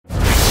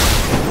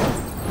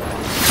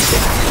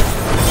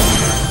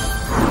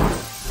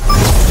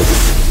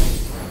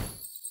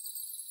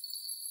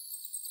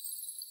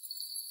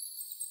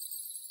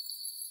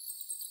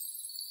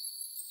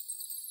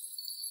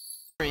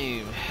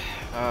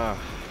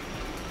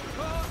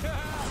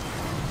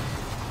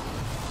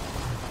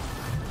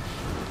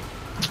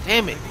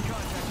Damn it.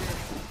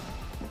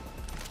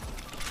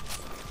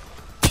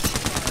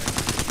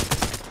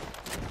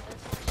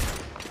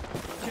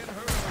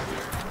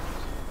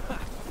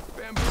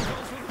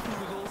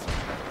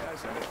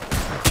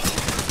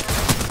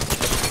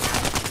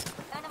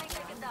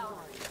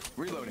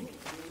 Reloading. You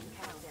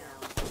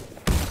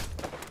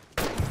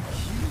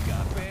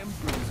got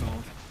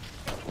bamboozled.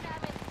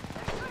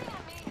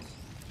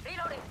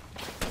 Reloading.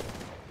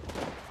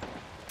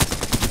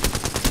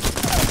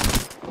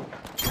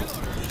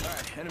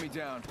 Alright, enemy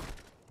down.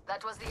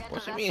 That was the end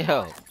What of you that mean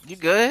squad. help? You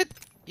good?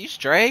 You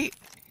straight?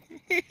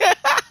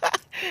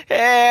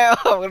 Hell,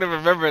 I'm gonna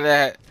remember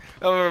that.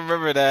 I'm gonna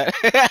remember that.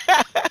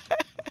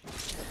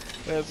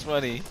 That's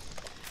funny.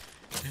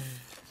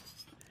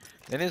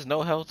 And there's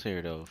no health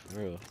here though, for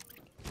real.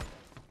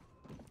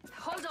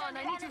 Hold on,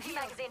 I need to heal.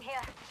 Magazine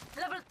here.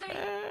 Level 3.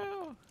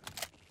 Hell.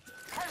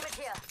 Helmet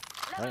here.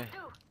 Level Right. 2.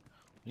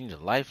 We need a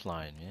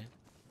lifeline, man.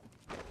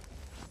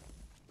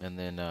 And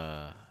then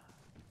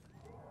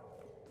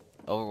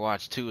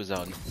Overwatch 2 is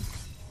out.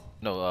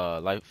 No,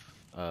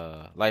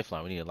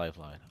 lifeline. We need a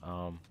lifeline.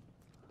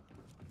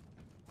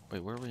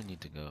 Wait, where do we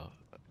need to go?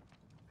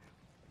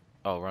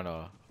 Oh, run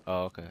off.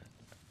 Oh, okay.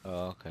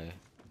 Oh, okay.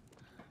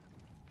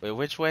 Wait,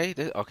 which way?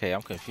 Okay,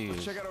 I'm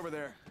confused. Check out over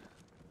there.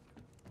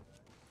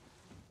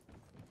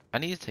 I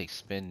need to take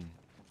spin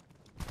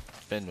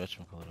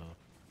whatchamacallit off.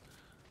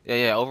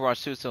 Yeah,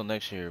 Overwatch 2 is still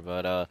next year,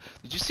 but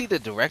did you see the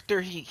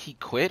director? He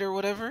quit or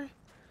whatever?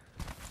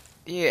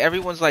 Yeah,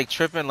 everyone's like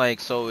tripping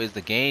like, so is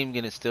the game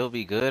gonna still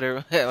be good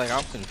or like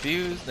I'm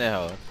confused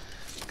now.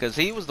 Cause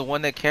he was the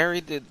one that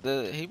carried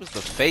he was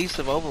the face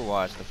of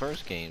Overwatch the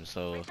first game,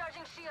 so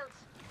Recharging shields.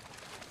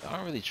 I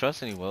don't really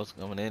trust anyone else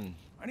coming in.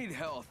 I need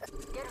health.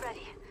 Get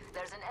ready.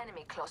 There's an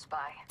enemy close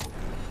by.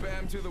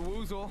 Bam to the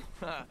woozle.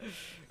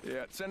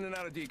 Yeah, sending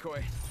out a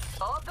decoy.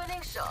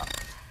 Opening shop.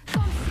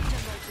 Come see the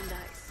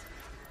merchandise.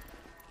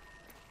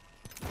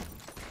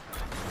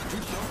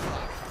 Good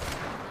job.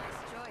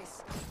 Nice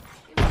choice.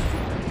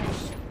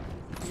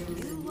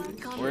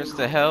 Where's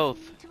the health?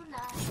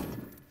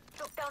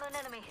 Took down an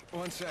enemy.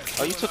 One sec.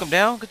 Oh, you took him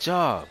down? Good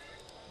job.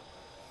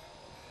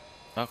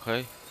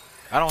 Okay.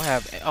 I don't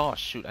have. Oh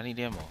shoot! I need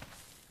ammo.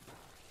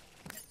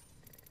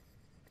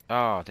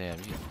 Oh damn!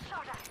 You...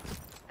 Shorter.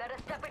 Better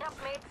step it up,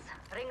 mates.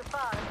 Ring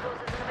far and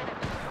closes in a minute.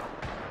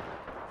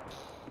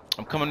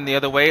 I'm coming the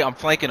other way. I'm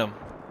flanking him.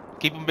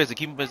 Keep him busy.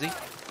 Keep him busy. Enemy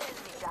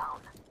down.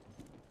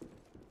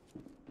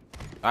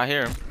 I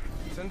hear him.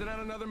 Sending out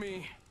another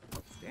me.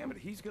 Damn it,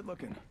 he's good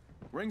looking.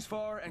 Rings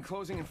far and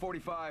closing in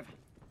 45.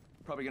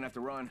 Probably gonna have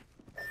to run.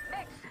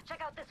 Mates,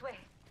 check out this way.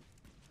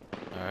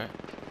 All right.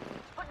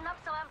 Putting up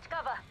some amped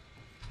cover.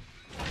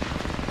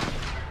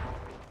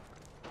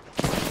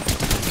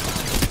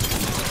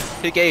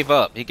 He gave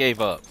up. He gave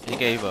up. He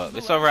gave up.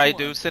 It's alright,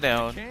 dude. Sit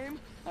down.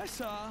 I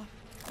saw.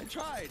 I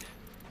tried.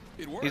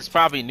 It worked. He's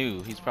probably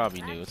new. He's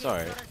probably new. It's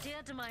alright. Got a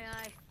tear to my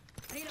eye.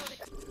 Reloading.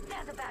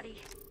 There's a baddie.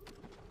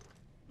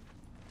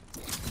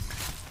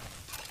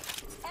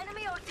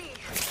 Enemy OT.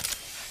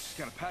 Just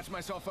gotta patch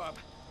myself up.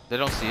 They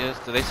don't see us.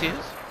 Do they see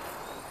us?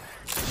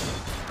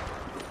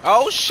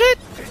 Oh shit!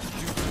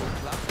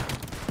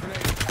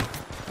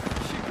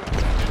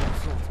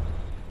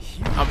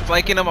 I'm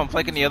flanking him. I'm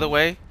flanking the other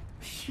way.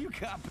 You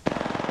got.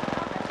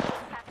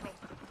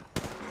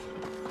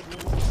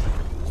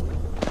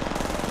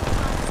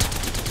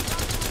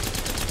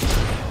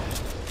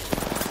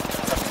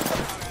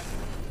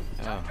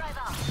 Oh.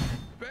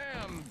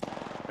 Bam.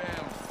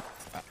 Bam.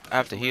 I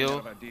have to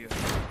heal. Recharging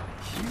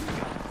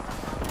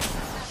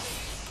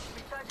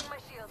my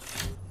shield.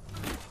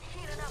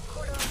 Healing up,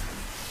 Cordo.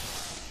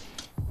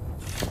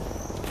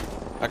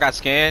 I got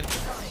scanned.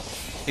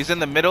 He's in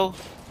the middle.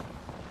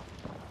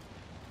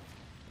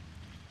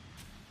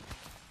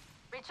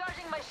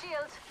 Recharging my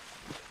shield.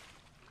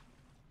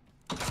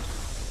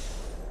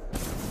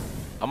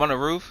 I'm on the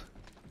roof.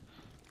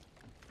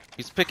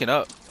 He's picking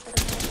up.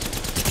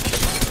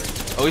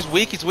 Oh, he's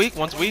weak. He's weak.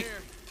 One's weak.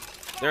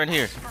 They're in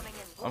here. Coming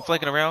in. I'm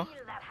flanking around.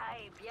 Feel that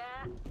hype,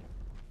 yeah?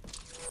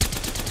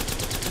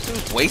 This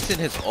dude's wasting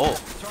his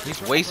ult.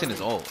 He's wasting his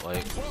ult.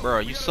 Like, bro,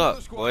 you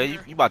suck, boy.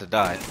 You about to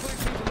die.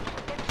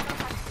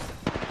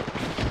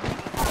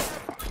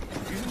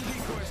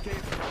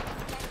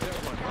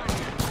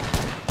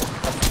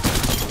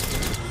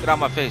 Get out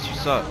my face. You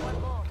suck.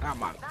 Get out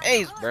my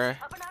face, bro.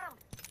 Up and at 'em.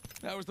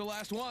 That was the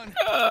last one.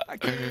 I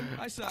came.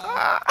 I saw.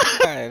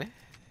 God.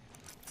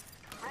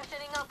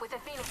 Freshening up with a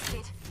Phoenix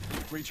kit.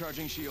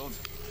 Recharging shields.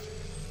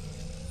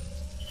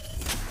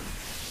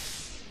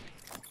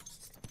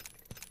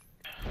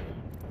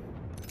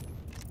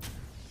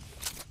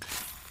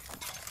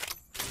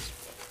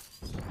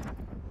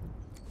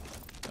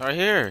 Right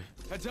here.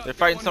 Heads up, They're got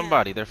fighting one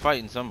somebody. They're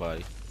fighting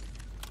somebody.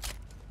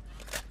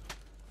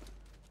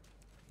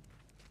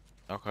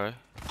 Okay.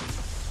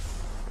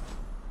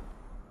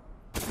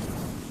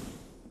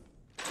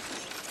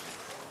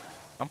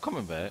 I'm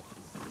coming back.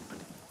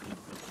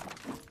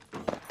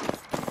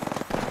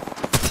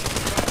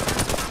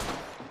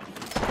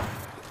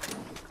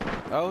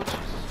 Oh, I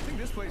think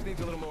this place needs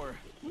a little more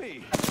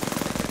me.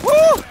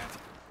 Woo!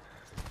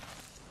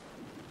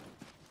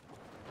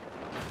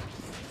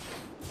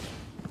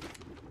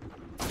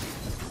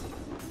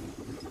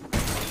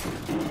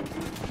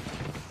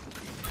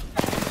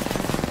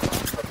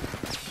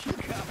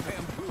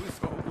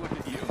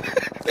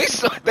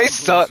 They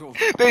suck.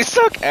 They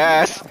suck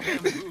ass.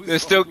 They're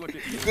still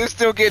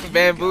getting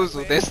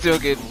bamboozled. They're still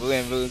getting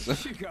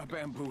bamboozled. You got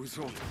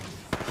bamboozled.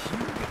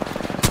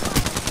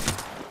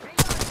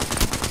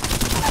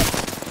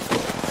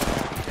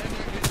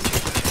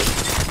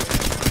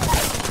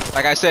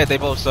 Like I said, they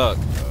both suck.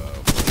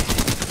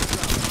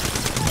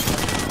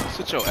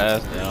 Sit your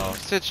ass down.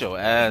 Sit your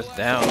ass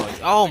down.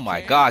 Oh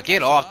my god,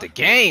 get off the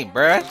game,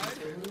 bruh.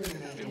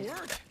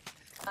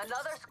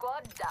 Another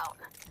squad down.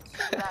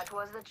 That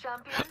was the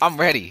champion. I'm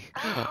ready.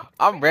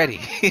 I'm ready.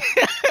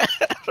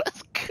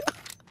 Let's go.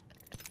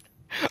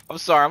 I'm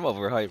sorry, I'm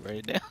overhyped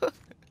right now.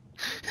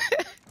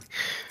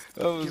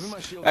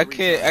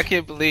 I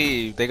can't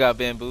believe they got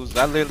bamboozled.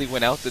 I literally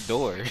went out the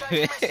door.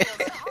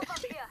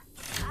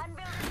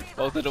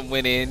 Both of them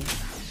went in.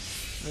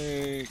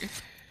 Like,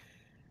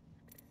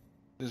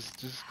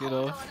 just get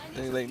off.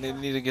 They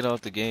need to get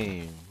off the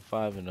game.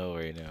 5-0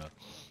 right now.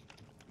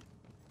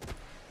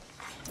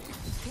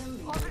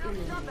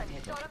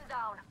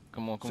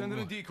 Come on, Send in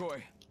a on.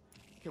 decoy.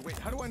 Okay, wait,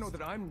 how do I know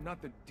that I'm not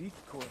the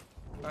decoy?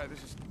 Alright,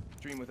 this is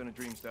dream within a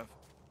dream stuff.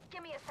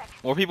 Give me a second.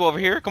 More people over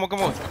here? Come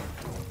on.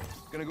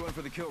 Gonna go in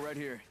for the kill right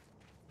here.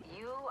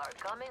 You are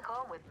coming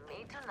home with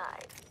me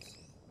tonight.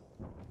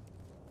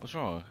 What's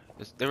wrong?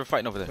 They were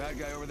fighting over there. Bad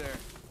guy over there.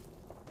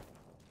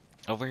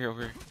 Over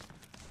here.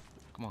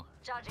 Come on.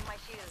 Charging my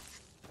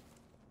shields.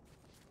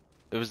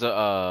 It was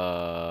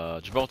the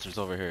Gibraltar's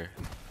over here.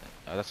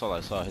 That's all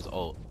I saw. His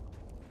ult.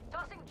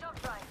 Tossing jump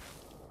drive.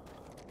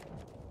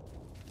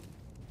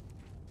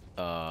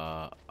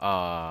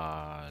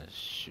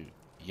 Shoot.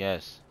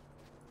 Yes.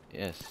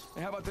 Hey,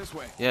 how about this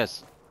way?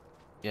 Yes,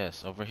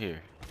 over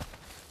here.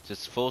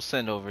 Just full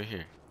send over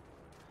here.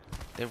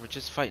 They were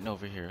just fighting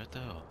over here. What the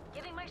hell?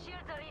 Giving my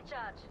shields a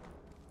recharge.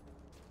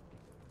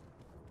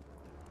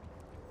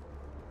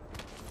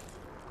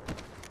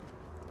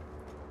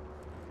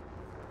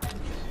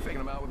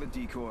 Faking him out with a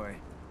decoy.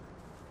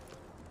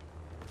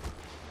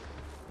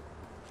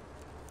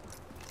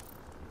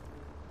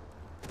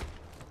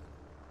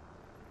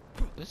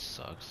 This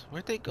sucks.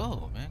 Where'd they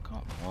go, man?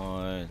 Come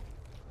on.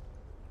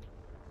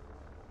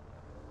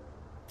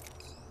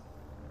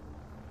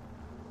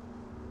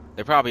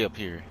 They're probably up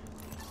here.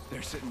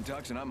 They're sitting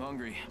ducks and I'm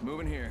hungry.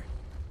 Moving here.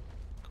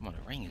 Come on, the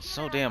ring is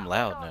so damn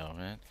loud now,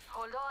 man.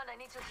 Hold on, I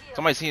need to heal.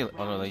 Somebody's healing.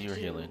 Oh no, you were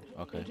healing.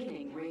 Okay.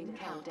 Beginning ring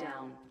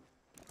countdown.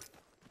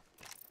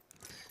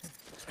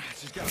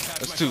 Just gotta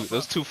patch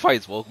Those two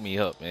fights woke me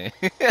up, man.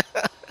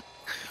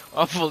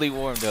 I'm fully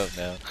warmed up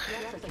now.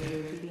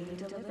 Replicator being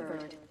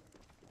delivered.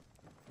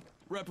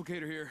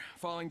 Replicator here,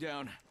 falling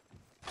down.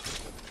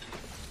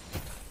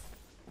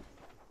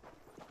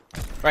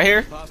 Right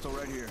here? Hostile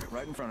right here,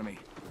 right in front of me.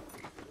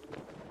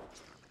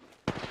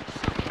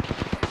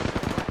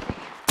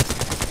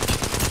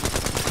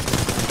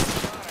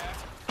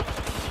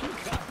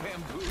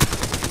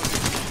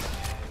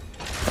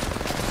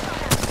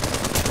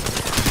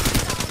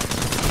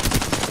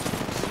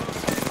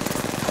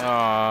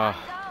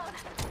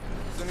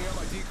 Sending out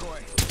my decoy.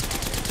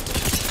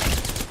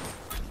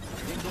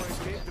 Decoy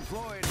escape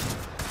deployed.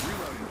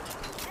 Reloading.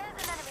 There's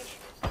an enemy.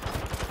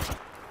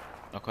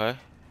 Okay.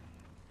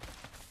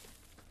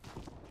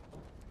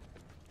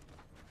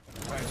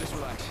 Alright, just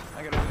relax.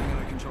 I got everything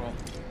under control.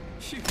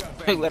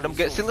 Hey, let them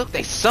get. See, look,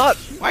 they suck.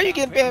 Why are you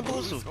getting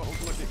bamboozled?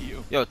 Look at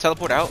you. Yo,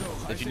 teleport out So,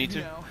 I if you need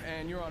send to. Now,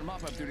 and you're on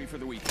mop-up duty for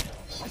the week.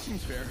 That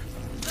seems fair.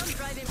 Jump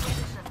drive in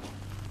position.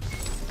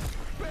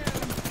 Bam!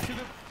 To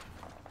the...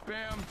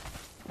 Bam!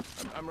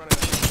 I'm running out.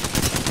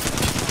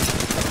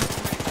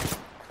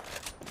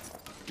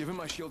 Give him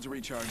my shields a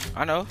recharge.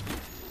 I know.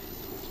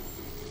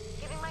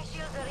 Giving my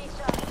shields a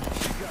recharge.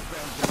 She got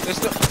bamboozled. There's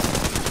still.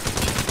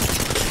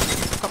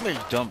 Come here, you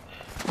dumb.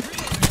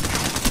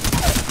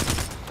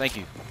 Thank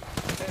you.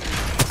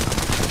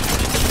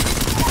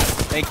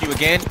 Thank you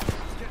again.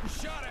 Getting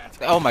shot at.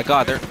 Oh my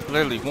god, they're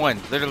literally one.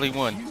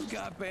 You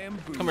got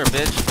bamboozled. Come here,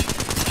 bitch.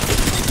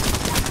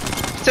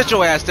 Sit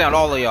your ass down,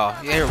 all of y'all.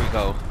 Here we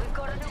go. We've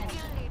got a new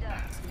kill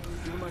leader.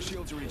 Give him my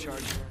shields a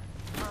recharge.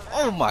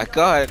 Oh my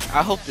god,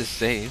 I hope this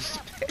saves.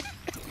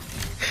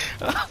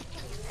 Cover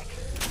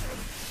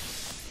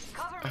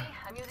me.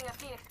 I'm using a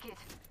Phoenix kit.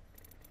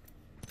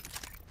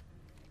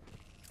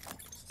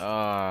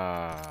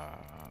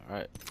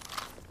 Alright.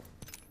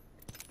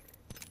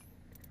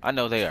 I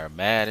know they are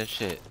mad as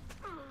shit.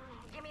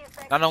 Give me a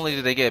second. Not only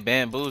did they get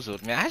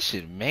bamboozled, man, I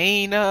should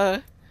main,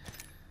 I'm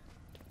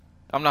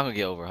not gonna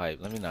get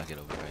overhyped. Let me not get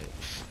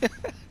overhyped. What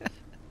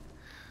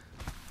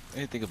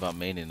do you think about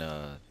maining,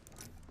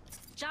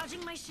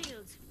 Charging my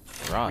shields.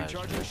 Mirage?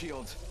 Recharge my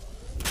shields.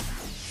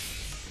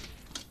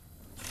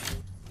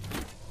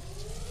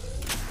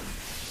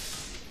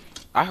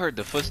 I heard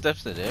the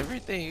footsteps and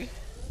everything.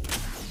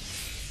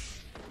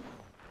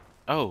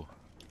 Oh.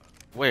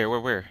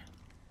 Where?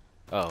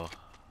 Oh.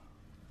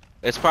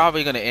 It's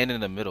probably gonna end in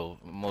the middle,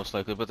 most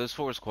likely. But there's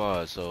 4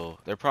 squads, so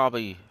they're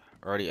probably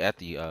already at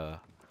the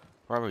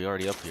probably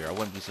already up here. I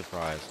wouldn't be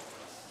surprised.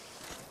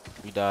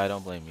 If we die,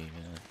 don't blame me,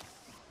 man.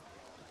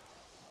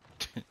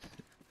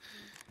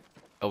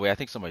 Oh wait, I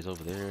think somebody's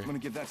over there. I'm gonna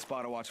give that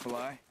spot a watchful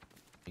eye.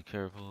 Be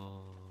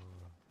careful.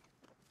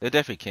 They're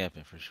definitely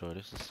camping for sure.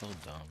 This is so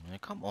dumb, man.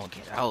 Come on,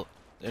 get out.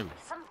 There we go.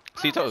 Some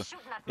See, brothers told.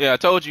 shooting at me. Yeah, I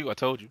told you. I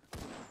told you.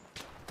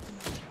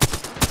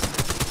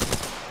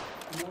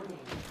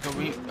 Can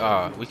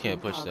we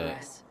can't push that.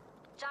 Progress.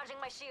 Charging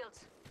my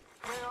shields.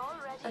 We're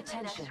already in the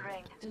Attention. next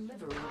ring.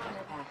 Delivery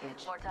care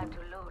package. More time to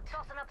loot.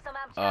 Tossing up some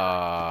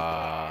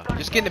amps.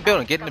 Just get in the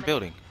building. Get in the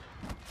building.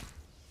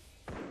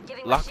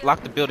 Giving my shield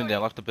Lock the building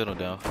down. Lock the building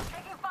down.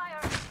 Taking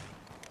fire.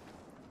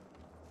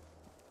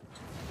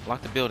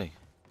 Lock the building.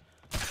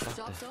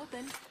 Shops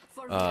open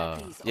for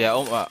Yeah.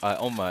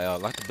 Oh my.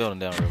 Lock the building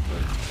down real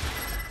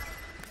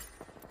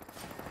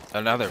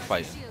quick. Now they're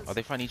fighting. Are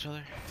they fighting each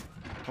other?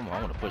 Come on,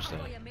 I want to push that.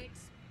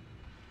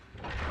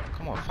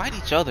 Come on, fight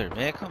each other,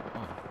 man. Come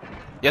on.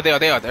 Yeah, they are.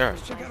 They are.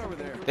 Check out over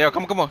there. They are.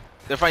 Come on, come on.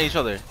 They're fighting each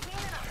other.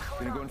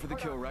 Gonna go in for the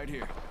kill right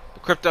here.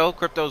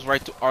 Crypto's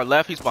right to our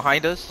left. He's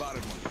behind us.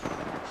 Spotted one.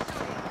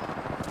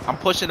 I'm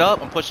pushing up.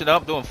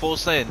 Doing full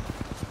send.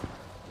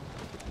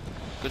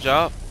 Good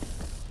job.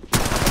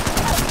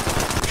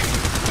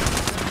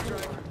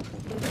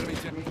 Enemy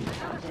down.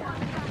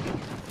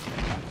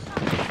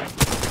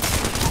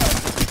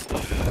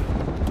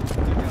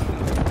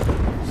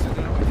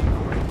 Sending out my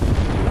decoy.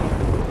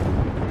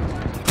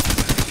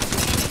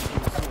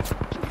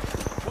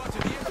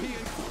 Watching the EMP.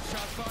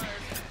 Shots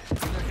fired.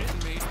 They're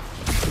hitting me.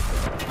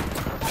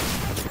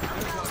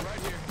 There's one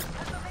right here.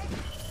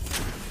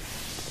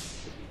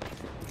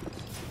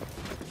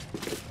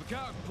 Look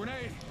out,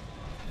 grenade.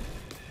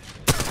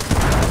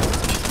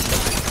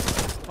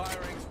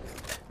 Firing.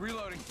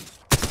 Reloading.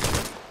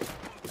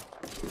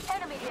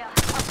 Enemy here. Up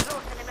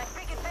close and in my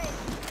freaking face.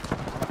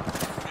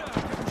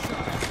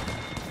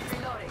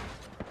 Reloading.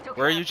 Took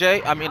Where are care you, of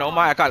Jay? I mean, oh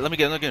my. I got. Let me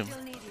get him.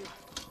 Still need you.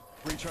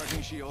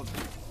 Recharging shield.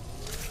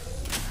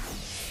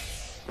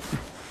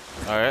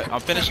 All right. I'm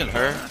finishing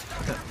her.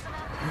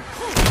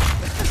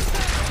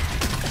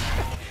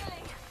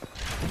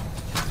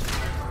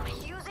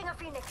 Using a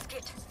Phoenix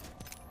kit.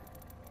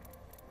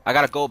 I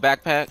got a gold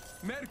backpack.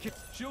 Medkit.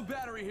 Shield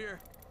battery here.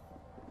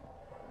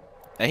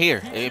 And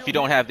here, if you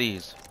don't have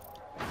these.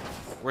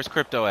 Where's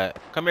Crypto at?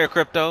 Come here,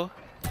 Crypto.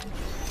 Putting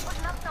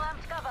up some amp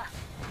cover.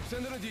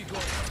 Send in a decoy.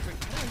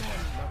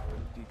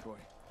 Decoy.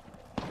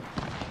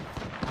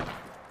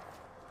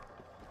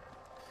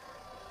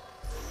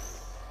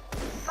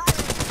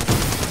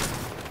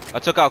 Firing. I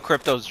took out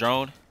Crypto's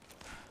drone.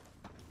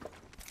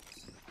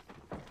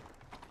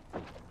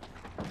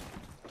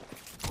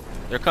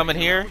 They're coming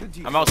here.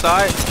 I'm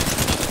outside.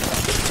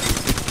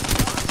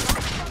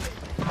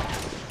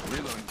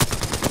 Reloading.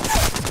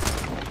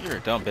 You're a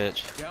dumb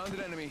bitch. Downed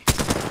an enemy.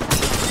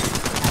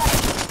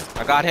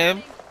 I got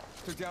him.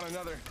 Took down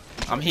another.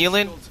 I'm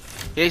healing. Shields.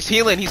 Yeah, he's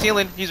healing. He's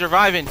healing. He's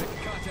reviving.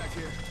 Contact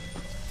here.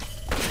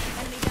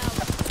 Enemy down.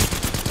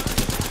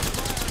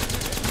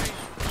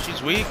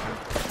 She's weak.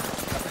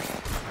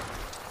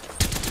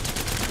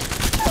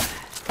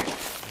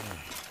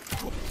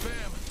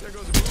 Bam. There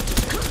goes a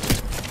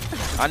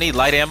bullet. I need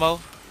light ammo.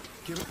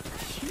 Give it.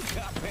 You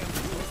got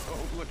bamboozled.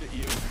 Oh, look at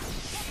you.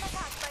 Getting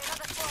attacked by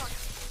another squad.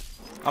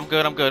 I'm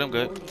good. I'm good. I'm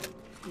good.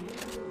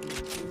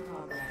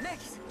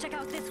 Max, check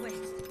out this way.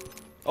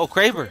 Oh,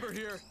 Kraber. Over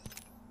here.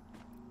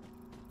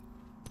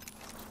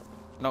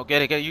 No,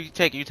 get it. Get it. You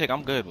take it. You take it.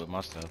 I'm good with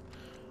my stuff.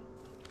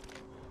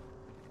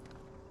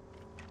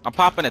 I'm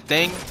popping a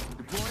thing.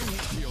 Deploying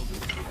heat shield.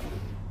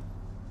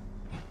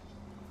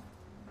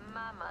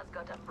 Mama's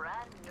got a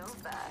brand new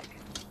bag.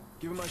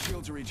 Give him my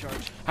shield to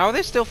recharge. How are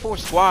there still 4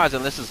 squads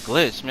unless it's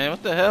glitched, man?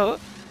 What the hell?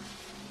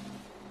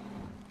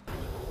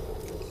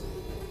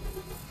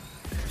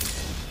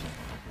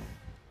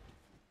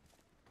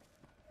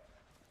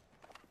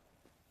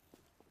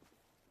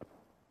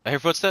 I hear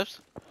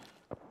footsteps.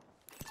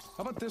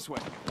 How about this way?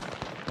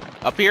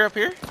 Up here, up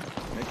here.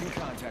 Making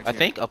contact I here.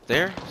 think up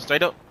there.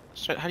 Straight up.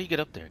 Straight. How do you get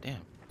up there? Damn.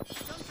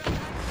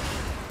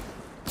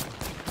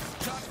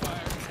 Shots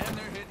fired, and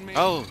they're hitting me.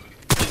 Oh.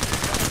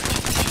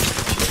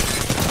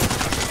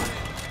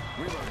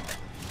 Reloading.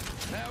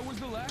 That was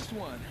the last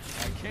one.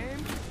 I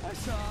came, I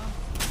saw,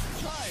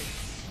 tried.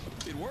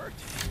 It worked.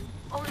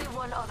 Only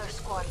one other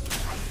squad. I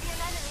see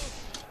an enemy.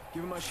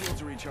 Give him my shield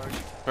to recharge.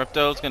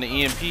 Crypto's gonna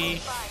EMP.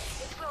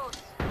 It's close.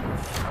 Go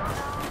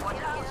now.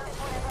 Watch out.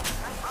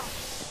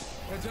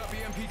 Heads up,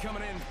 EMP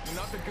coming in.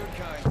 Not the good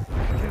kind.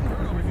 Getting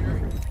hurt over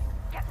here.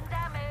 Getting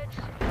damage.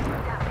 Damn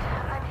it.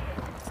 I'm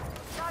hit.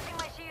 Charging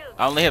my shield.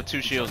 I only have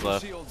 2 shields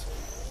left. Shields.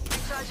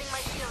 Recharging my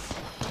shield.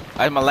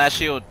 I have my last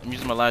shield. I'm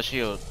using my last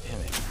shield.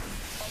 Damn it.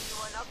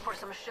 Anyone up for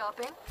some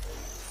shopping?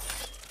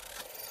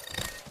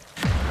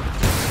 My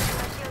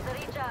shield to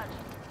recharge.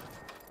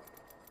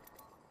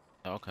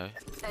 Okay.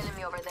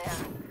 Enemy over there.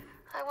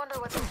 I wonder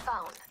what they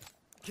found.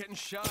 Getting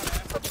shot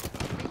at.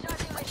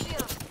 Recharging my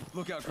shield.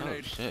 Look out, Oh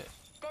grenade. shit.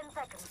 10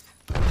 seconds.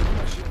 Give him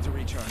my shield to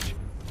recharge.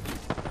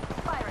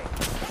 firing.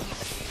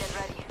 Get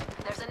ready.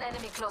 There's an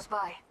enemy close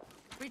by.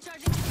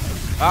 Recharging.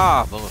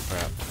 Ah, bullet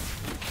crap.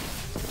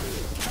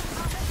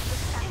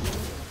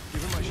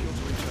 Give him my shield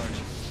to recharge.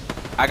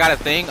 I got a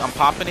thing. I'm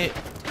popping it.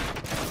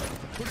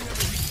 Putting up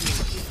a heat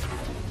shield.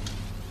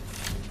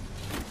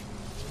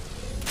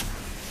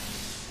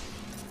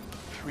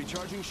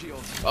 Recharging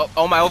shields.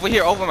 Oh my, over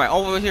here, over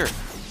here.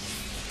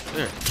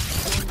 Here.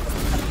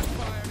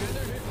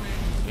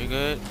 You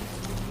good?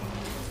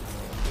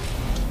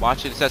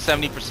 Watch it. It's at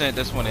 70%.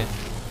 This one is.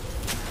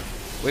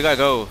 We gotta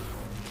go.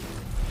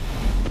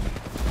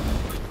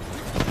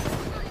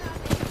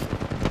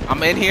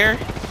 I'm in here.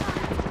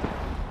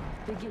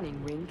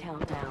 Beginning ring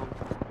countdown.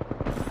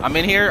 I'm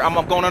in here. I'm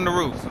going on the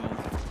roof.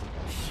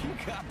 You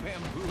got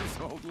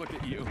bamboozled. Look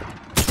at you.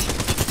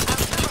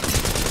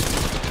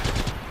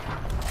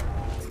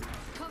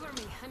 Cover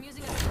me. I'm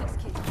using a fix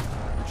kit.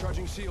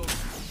 Recharging shields.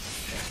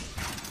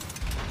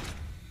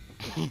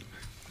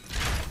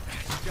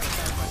 Gotta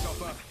back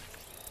myself up.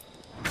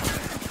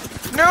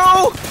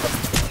 No!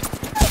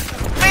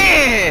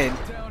 Man!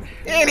 Down.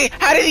 Andy,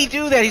 how did he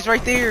do that? He's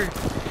right there.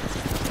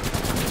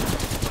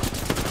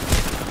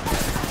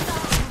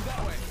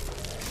 That way.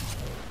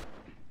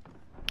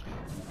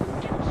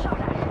 Getting shot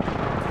at.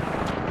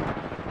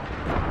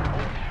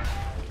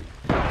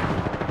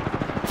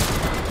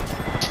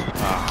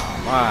 Oh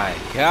my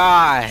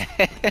god.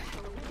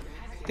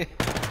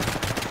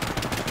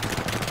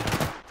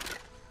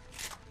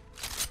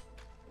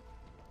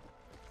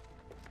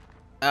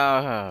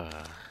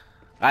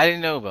 I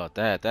didn't know about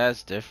that.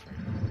 That's different.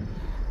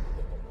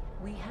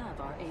 We have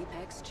our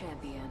Apex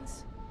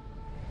champions.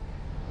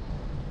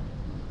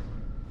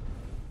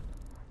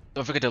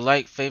 Don't forget to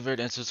like,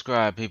 favorite, and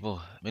subscribe,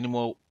 people. Many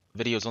more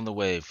videos on the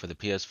way for the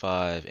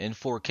PS5 in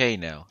 4K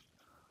now.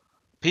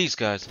 Peace,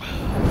 guys.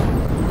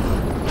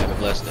 Have a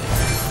blessed day.